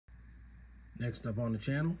Next up on the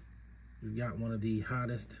channel, we've got one of the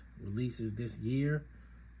hottest releases this year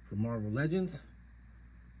for Marvel Legends.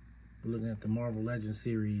 We're looking at the Marvel Legends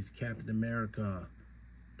series, Captain America,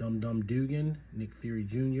 Dum Dum Dugan, Nick Fury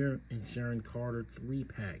Jr., and Sharon Carter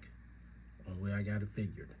 3-pack on The Way I Got It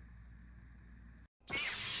Figured.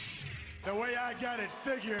 The Way I Got It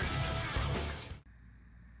Figured.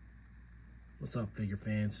 What's up, figure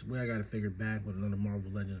fans? The Way I Got It Figured back with another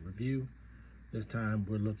Marvel Legends review. This time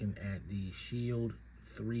we're looking at the S.H.I.E.L.D.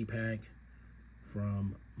 3-pack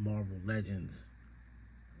from Marvel Legends.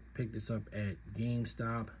 Picked this up at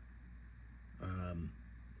GameStop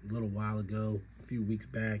a little while ago, a few weeks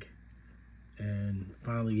back, and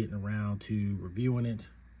finally getting around to reviewing it.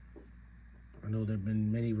 I know there have been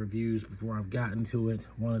many reviews before I've gotten to it.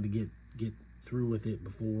 Wanted to get through with it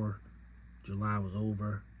before July was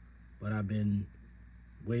over, but I've been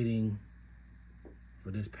waiting for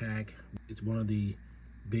this pack. It's one of the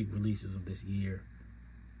big releases of this year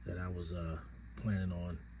that I was planning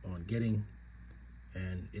on getting,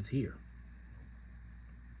 and it's here.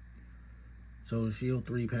 So S.H.I.E.L.D.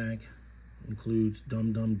 3-pack includes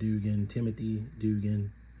Dum Dum Dugan, Timothy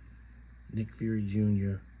Dugan, Nick Fury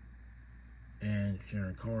Jr., and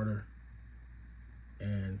Sharon Carter.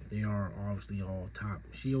 And they are obviously all top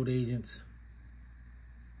S.H.I.E.L.D. agents.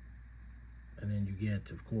 And then you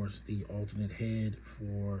get, of course, the alternate head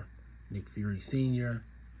for Nick Fury Sr.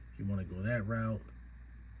 if you want to go that route.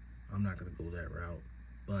 I'm not going to go that route,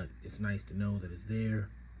 but it's nice to know that it's there.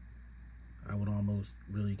 I would almost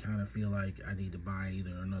really kind of feel like I need to buy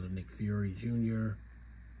either another Nick Fury Jr.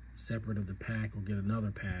 separate of the pack, or get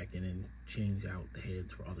another pack and then change out the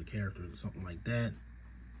heads for other characters or something like that.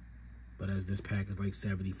 But as this pack is like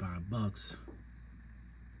 75 bucks,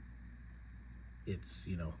 it's,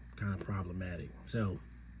 you know, kind of problematic. So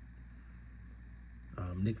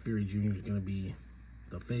Nick Fury Jr. is going to be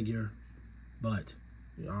the figure, but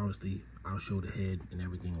you know, obviously I'll show the head and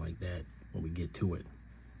everything like that when we get to it.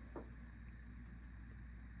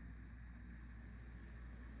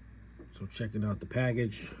 So checking out the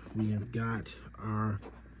package, we have got our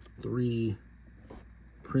 3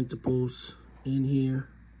 printables in here.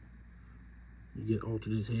 You get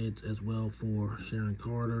alternate heads as well for Sharon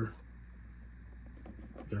Carter.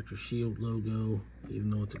 You got your S.H.I.E.L.D. logo, even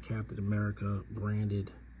though it's a Captain America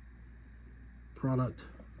branded product.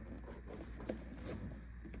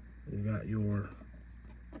 You got your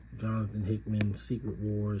Jonathan Hickman Secret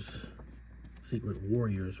Warriors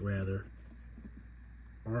rather,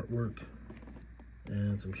 artwork,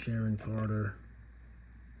 and some Sharon Carter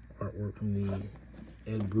artwork from the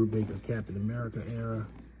Ed Brubaker Captain America era.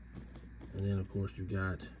 And then, of course, you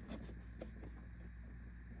got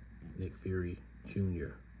Nick Fury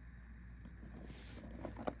Jr.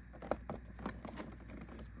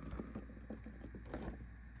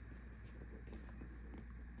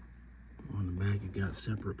 On the back, you got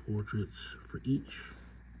separate portraits for each,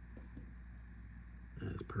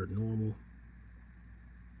 as per normal.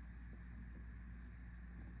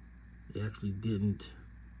 They actually didn't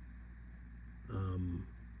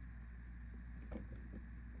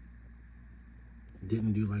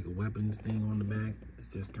do like a weapons thing on the back. It's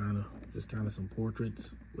just kind of some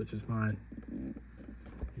portraits, which is fine.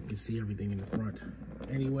 You can see everything in the front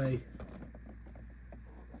anyway.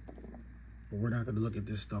 But we're not going to look at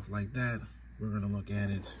this stuff like that. We're going to look at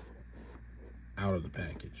it out of the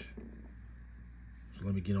package. So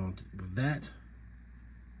let me get on with that,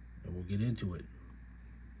 and we'll get into it.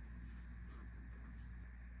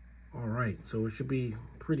 All right, so it should be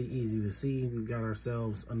pretty easy to see. We've got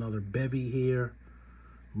ourselves another bevy here.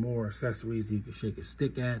 More accessories that you can shake a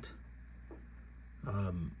stick at.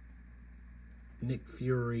 Nick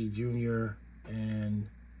Fury Jr. and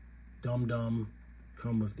Dum Dum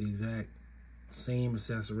come with the exact same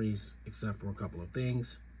accessories, except for a couple of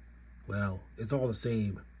things. Well, it's all the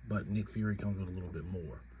same, but Nick Fury comes with a little bit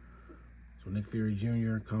more. So Nick Fury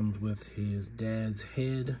Jr. comes with his dad's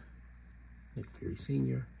head, Nick Fury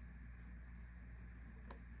Sr.,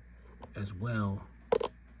 as well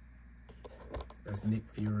as Nick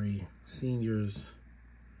Fury Sr.'s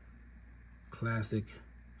classic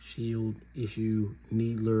S.H.I.E.L.D. issue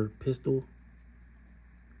Needler pistol.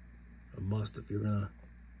 A must if you're gonna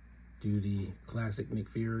do the classic Nick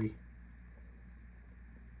Fury.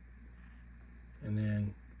 And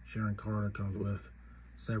then Sharon Carter comes with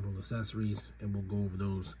several accessories, and we'll go over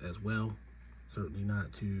those as well. Certainly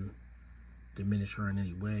not to diminish her in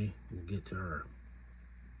any way. We'll get to her.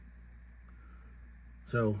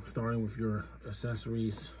 So starting with your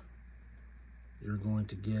accessories, you're going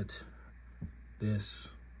to get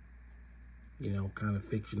this, you know, kind of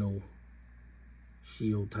fictional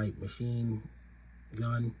S.H.I.E.L.D. type machine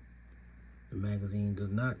gun. The magazine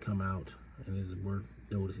does not come out, and it is worth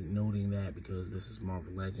noting that because this is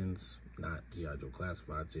Marvel Legends, not G.I. Joe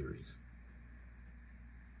Classified series.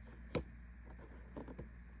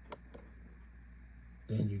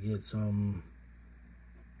 Then you get some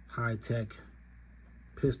high-tech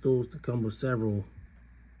pistols that come with several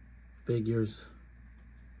figures,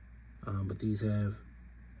 but these have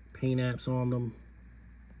paint apps on them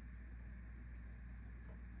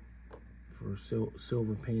for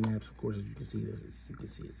silver paint apps. Of course, as you can see, you can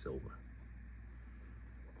see it's silver.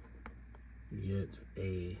 You get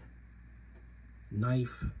a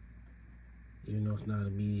knife, even though it's not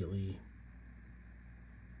immediately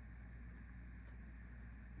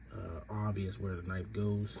obvious where the knife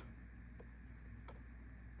goes.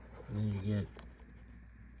 And then you get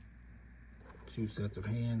 2 sets of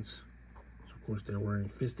hands. So of course they're wearing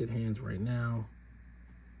fisted hands right now,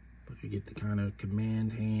 but you get the kind of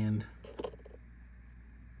command hand,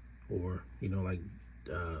 or you know, like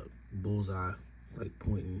bullseye, like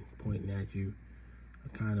pointing at you, a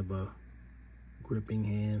kind of a gripping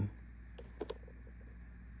hand.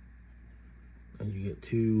 And you get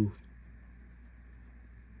 2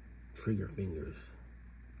 trigger fingers.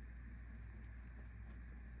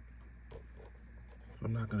 So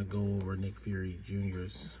I'm not going to go over Nick Fury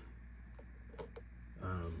Jr.'s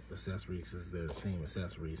accessories, because they're the same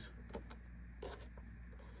accessories.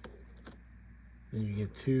 Then you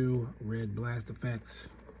get 2 red blast effects,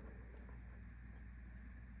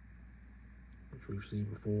 which we've seen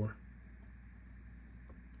before.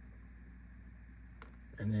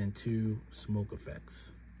 And then 2 smoke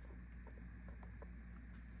effects.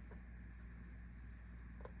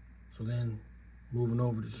 So then, moving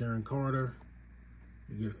over to Sharon Carter,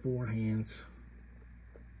 you get 4 hands.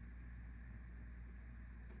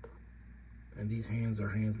 And these hands are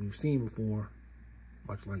hands we've seen before,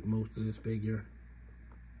 much like most of this figure.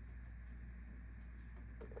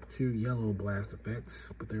 2 yellow blast effects,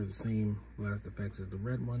 but they're the same blast effects as the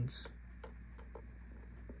red ones.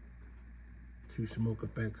 2 smoke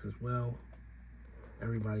effects as well.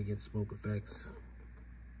 Everybody gets smoke effects.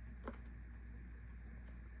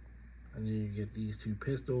 And then you get these 2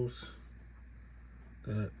 pistols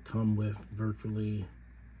that come with virtually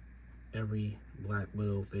every Black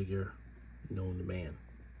Widow figure known to man.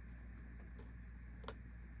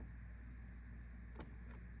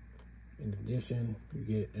 In addition, you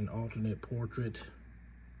get an alternate portrait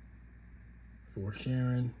for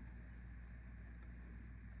Sharon.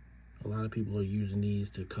 A lot of people are using these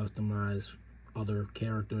to customize other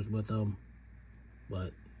characters with them,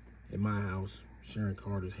 but in my house, Sharon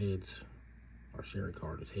Carter's heads are Sharon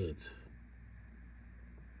Carter's heads.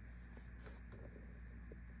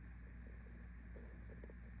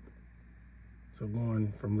 So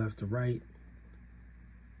going from left to right,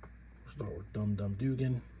 we'll start with Dum Dum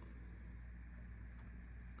Dugan.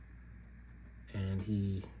 And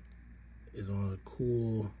he is on a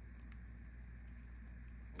cool,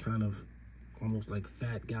 kind of almost like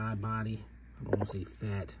fat guy body. I don't want to say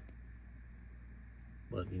fat,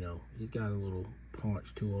 but you know, he's got a little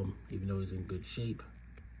punch to him, even though he's in good shape.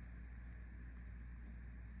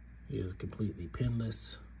 He is completely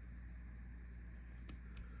pinless.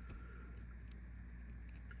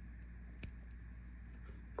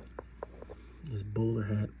 His bowler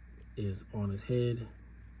hat is on his head.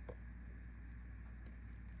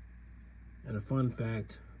 And a fun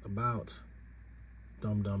fact about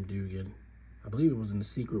Dum Dum Dugan, I believe it was in the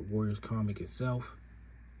Secret Warriors comic itself,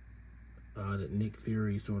 that Nick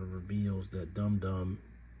Fury sort of reveals that Dum Dum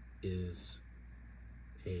is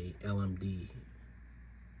a LMD,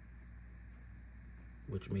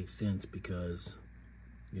 which makes sense because,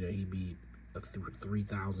 you know, he'd be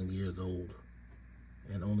 3,000 years old,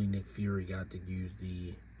 and only Nick Fury got to use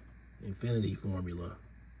the Infinity formula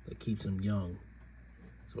that keeps him young,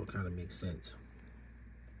 so it kind of makes sense.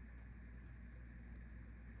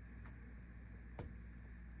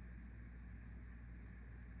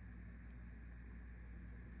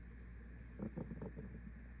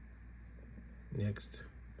 Next,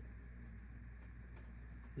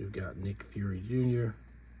 we've got Nick Fury Jr.,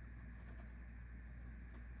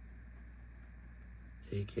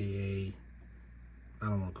 aka, I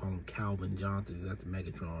don't want to call him Calvin Johnson, that's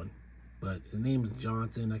Megatron, but his name is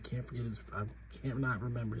Johnson. I cannot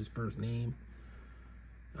remember his first name,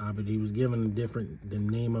 but he was given the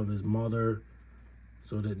name of his mother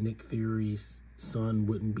so that Nick Fury's son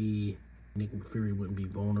Nick Fury wouldn't be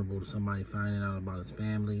vulnerable to somebody finding out about his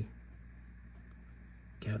family.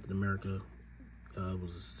 Captain America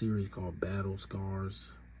was a series called Battle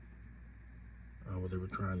Scars, where they were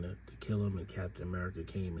trying to kill him, and Captain America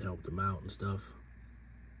came and helped him out and stuff.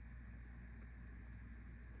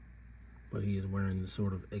 but he is wearing the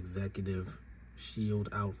sort of executive S.H.I.E.L.D.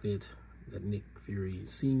 outfit that Nick Fury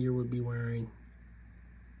Sr. would be wearing.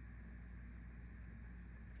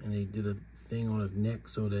 And they did a thing on his neck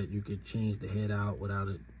so that you could change the head out without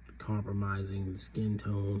it compromising the skin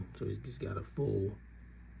tone. So he's got a full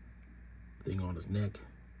thing on his neck.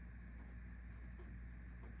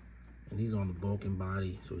 And he's on the Vulcan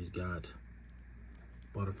body, so he's got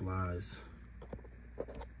butterflies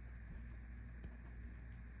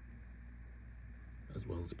as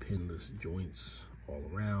well as pinless joints all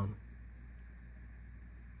around.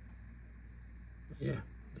 Yeah,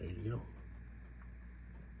 there you go.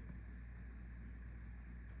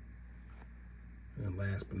 And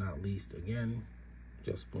last but not least, again,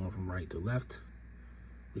 just going from right to left,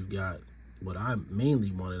 we've got what I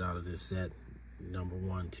mainly wanted out of this set. Number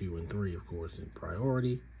 1, 2, and 3, of course, in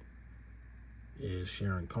priority is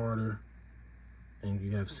Sharon Carter. And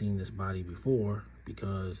you have seen this body before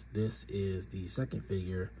because this is the second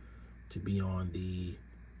figure to be on the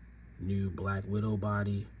new Black Widow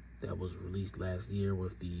body that was released last year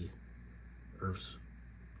with the Earth's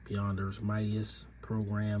Beyond Earth's Mightiest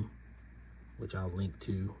program, which I'll link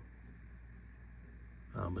to.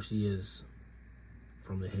 But she is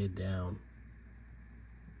from the head down,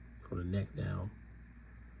 from the neck down,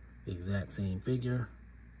 the exact same figure.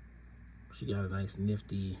 She got a nice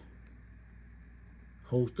nifty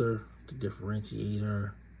holster to differentiate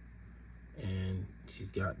her, and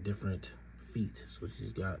she's got different feet. So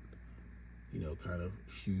she's got, you know, kind of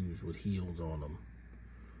shoes with heels on them.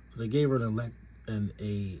 So they gave her an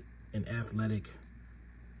athletic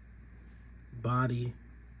body,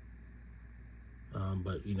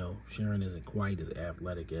 but you know, Sharon isn't quite as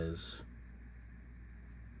athletic as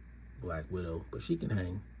Black Widow, but she can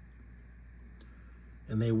hang.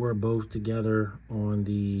 And they were both together on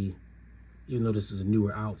the, even though this is a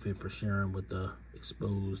newer outfit for Sharon with the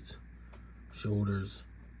exposed shoulders,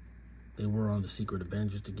 they were on the Secret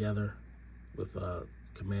Avengers together with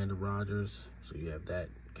Commander Rogers, so you have that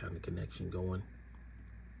kind of connection going.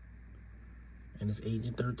 And it's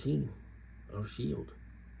Agent 13 of S.H.I.E.L.D.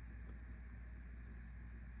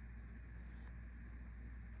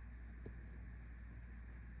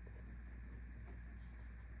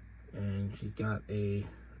 And she's got a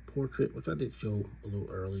portrait, which I did show a little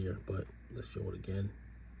earlier, but let's show it again.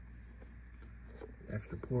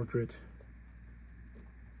 Extra portrait.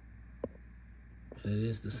 And it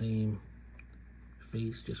is the same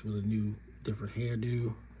face, just with a new, different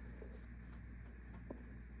hairdo.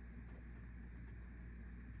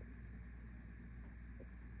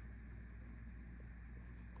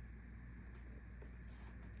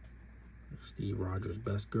 Steve Rogers'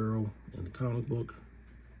 best girl in the comic book.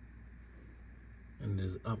 And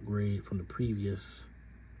there's an upgrade from the previous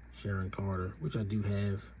Sharon Carter, which I do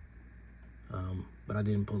have, but I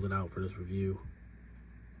didn't pull it out for this review.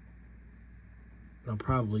 But I'm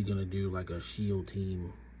probably gonna do like a S.H.I.E.L.D.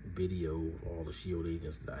 team video of all the S.H.I.E.L.D.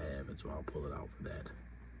 agents that I have, and so I'll pull it out for that.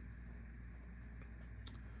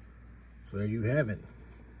 So there you have it.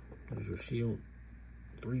 There's your S.H.I.E.L.D.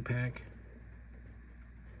 3-pack.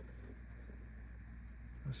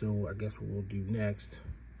 So I guess what we'll do next,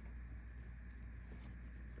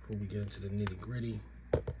 before we get into the nitty-gritty,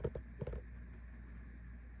 so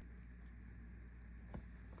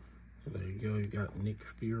there you go. You got Nick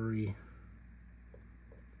Fury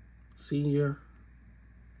Sr.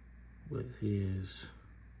 with his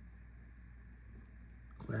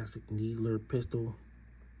classic needler pistol.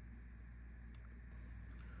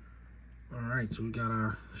 All right, so we got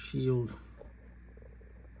our S.H.I.E.L.D.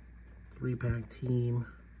 3-pack team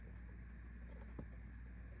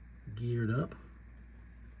geared up.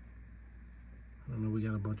 I know we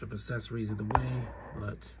got a bunch of accessories in the way,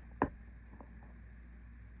 but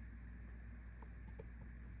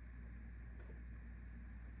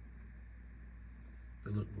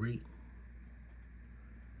they look great.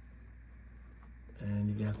 And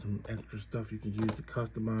you got some extra stuff you can use to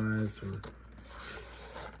customize or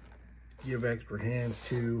give extra hands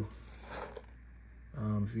to.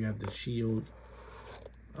 If you have the S.H.I.E.L.D.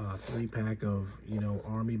 3-pack of, you know,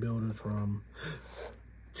 army builders from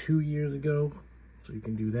 2 years ago, so you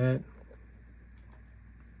can do that.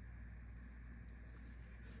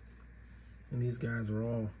 And these guys are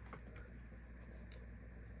all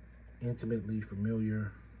intimately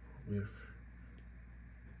familiar with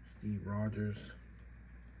Steve Rogers.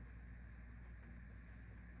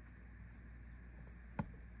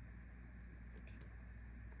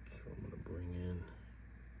 So I'm gonna bring in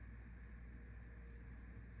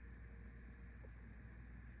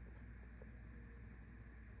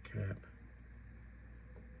Cap.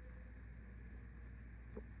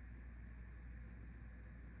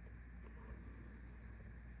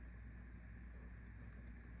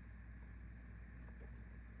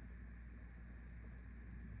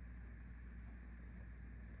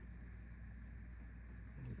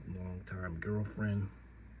 longtime girlfriend.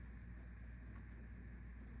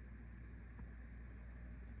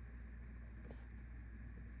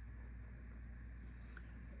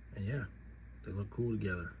 And yeah, they look cool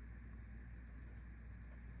together.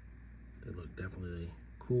 They look definitely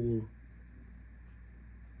cool.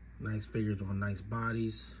 Nice figures on nice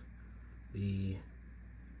bodies. The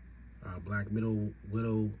Black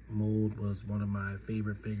Widow mold was one of my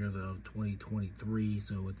favorite figures of 2023,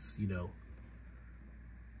 so it's, you know,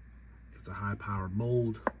 it's a high-powered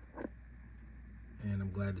mold, and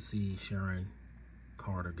I'm glad to see Sharon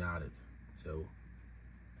Carter got it. So,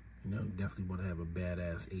 you know, definitely want to have a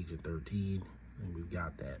badass Agent 13, and we've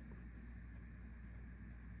got that.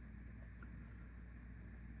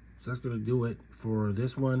 So that's going to do it for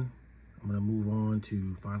this one. I'm going to move on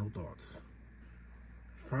to final thoughts.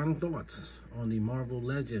 Final thoughts on the Marvel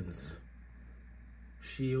Legends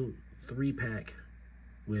S.H.I.E.L.D. 3-pack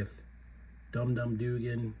with Dum Dum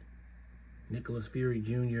Dugan, Nicholas Fury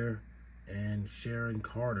Jr., and Sharon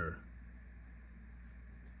Carter.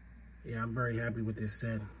 Yeah, I'm very happy with this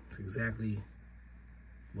set. It's exactly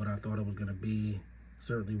what I thought it was going to be.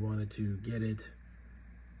 Certainly wanted to get it.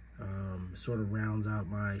 Sort of rounds out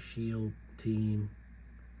my S.H.I.E.L.D. team.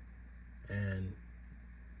 And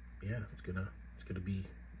yeah, it's gonna be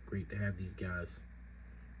great to have these guys.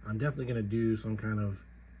 I'm definitely gonna do some kind of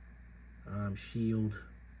S.H.I.E.L.D.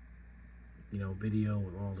 you know, video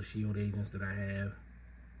with all the S.H.I.E.L.D. agents that I have,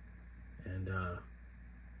 and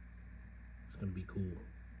it's gonna be cool.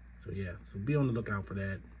 So yeah, so be on the lookout for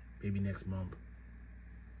that, maybe next month.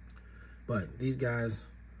 But these guys,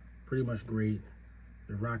 pretty much great.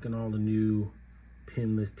 They're rocking all the new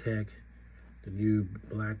pinless tech, the new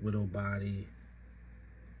Black Widow body,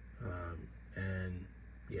 and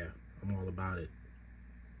yeah, I'm all about it.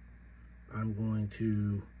 I'm going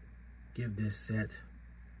to give this set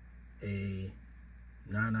a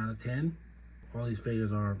 9 out of 10. All these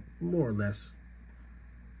figures are more or less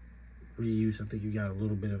reuse. I think you got a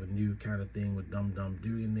little bit of a new kind of thing with Dum Dum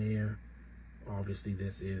Dugan there. Obviously,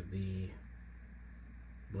 this is the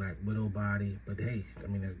Black Widow body, but hey, I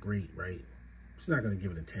mean, that's great, right? I'm just not going to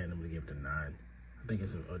give it a 10. I'm going to give it a 9. I think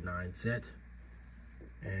it's a 9 set,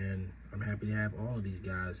 and I'm happy to have all of these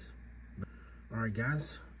guys. All right,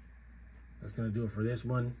 guys, that's going to do it for this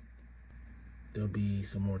one. There'll be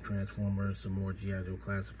some more Transformers, some more G.I. Joe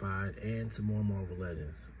Classified, and some more Marvel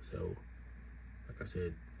Legends. So, like I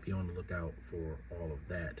said, be on the lookout for all of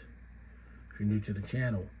that. If you're new to the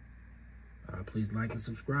channel, please like and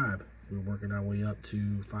subscribe. We're working our way up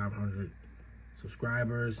to 500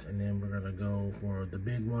 subscribers, and then we're going to go for the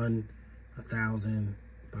big one, 1,000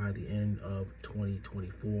 by the end of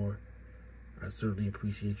 2024. I certainly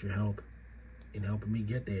appreciate your help in helping me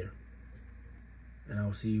get there. And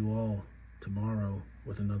I'll see you all tomorrow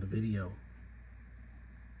with another video.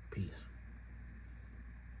 Peace.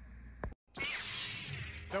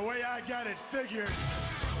 The way I got it figured.